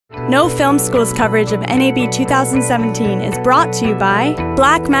No Film School's coverage of NAB 2017 is brought to you by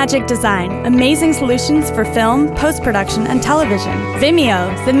Blackmagic Design, amazing solutions for film, post-production, and television.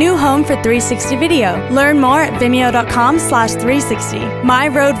 Vimeo, the new home for 360 video. Learn more at vimeo.com/360. My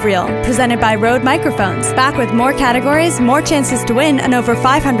Rode Reel, presented by Rode Microphones. Back with more categories, more chances to win, and over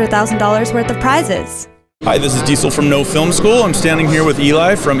 $500,000 worth of prizes. Hi, this is Diesel from No Film School. I'm standing here with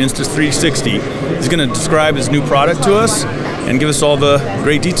Eli from Insta360. He's going to describe his new product to us and give us all the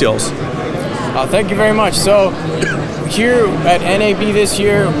great details. Thank you very much. So here at NAB this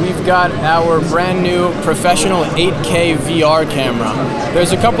year, we've got our brand new professional 8K VR camera.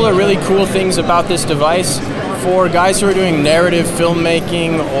 There's a couple of really cool things about this device. For guys who are doing narrative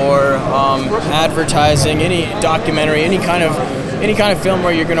filmmaking or advertising, any documentary, any kind of film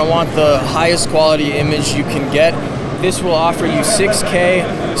where you're going to want the highest quality image you can get, this will offer you 6K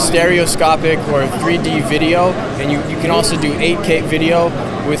stereoscopic or 3D video, and you can also do 8K video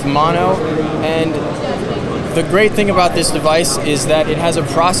with mono. And the great thing about this device is that it has a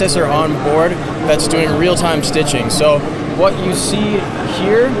processor on board that's doing real-time stitching. So what you see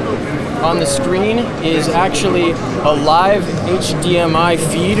here on the screen is actually a live HDMI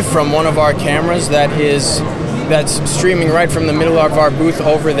feed from one of our cameras that's streaming right from the middle of our booth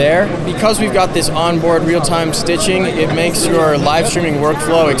over there. Because we've got this onboard real-time stitching, it makes your live streaming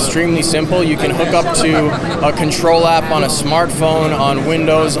workflow extremely simple. You can hook up to a control app on a smartphone, on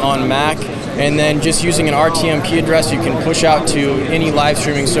Windows, on Mac, and then just using an RTMP address, you can push out to any live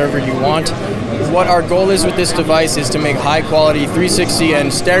streaming server you want. What our goal is with this device is to make high-quality 360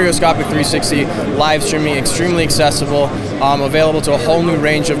 and stereoscopic 360 live streaming extremely accessible, available to a whole new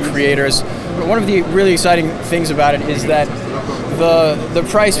range of creators. But one of the really exciting things about it is that the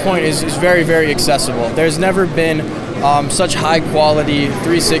price point is very, very accessible. There's never been such high-quality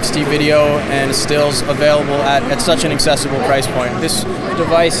 360 video and stills available at such an accessible price point. This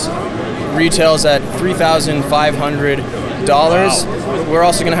device retails at $3,500. Wow. We're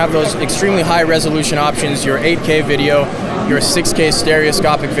also going to have those extremely high resolution options, your 8K video, your 6K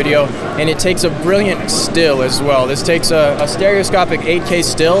stereoscopic video, and it takes a brilliant still as well. This takes a stereoscopic 8K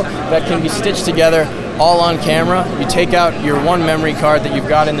still that can be stitched together all on camera. You take out your one memory card that you've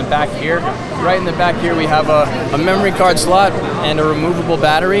got in the back here. Right in the back here we have a memory card slot and a removable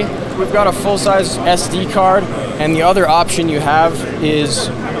battery. We've got a full-size SD card, and the other option you have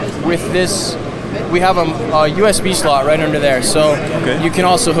is with this, we have a USB slot right under there, so you can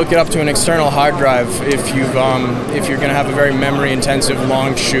also hook it up to an external hard drive if you're going to have a very memory-intensive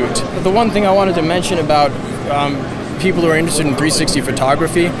long shoot. The one thing I wanted to mention about people who are interested in 360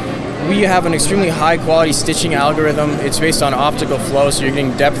 photography, we have an extremely high-quality stitching algorithm. It's based on optical flow, so you're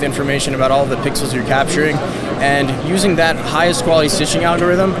getting depth information about all the pixels you're capturing. And using that highest quality stitching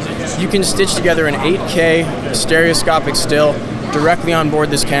algorithm, you can stitch together an 8K stereoscopic still directly on board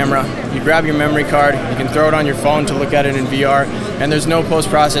this camera. You grab your memory card, you can throw it on your phone to look at it in VR, and there's no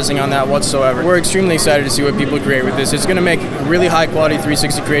post-processing on that whatsoever. We're extremely excited to see what people create with this. It's going to make really high-quality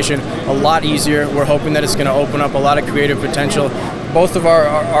 360 creation a lot easier. We're hoping that it's going to open up a lot of creative potential. Both of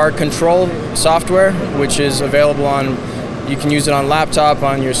our control software, which is available on, you can use it on laptop,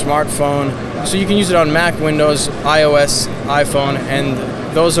 on your smartphone, so you can use it on Mac, Windows, iOS, iPhone, and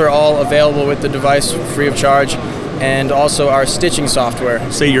those are all available with the device free of charge. And also our stitching software.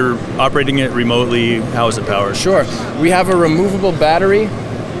 Say you're operating it remotely, how is it powered? Sure. We have a removable battery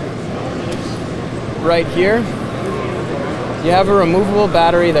right here. You have a removable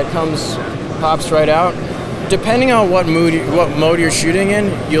battery that pops right out. Depending on what mode you're shooting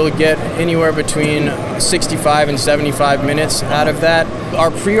in, you'll get anywhere between 65 and 75 minutes out of that.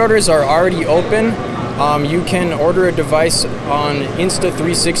 Our pre-orders are already open. You can order a device on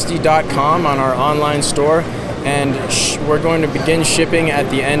Insta360.com on our online store, and we're going to begin shipping at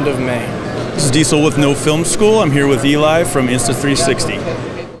the end of May. This is Diesel with No Film School. I'm here with Eli from Insta360.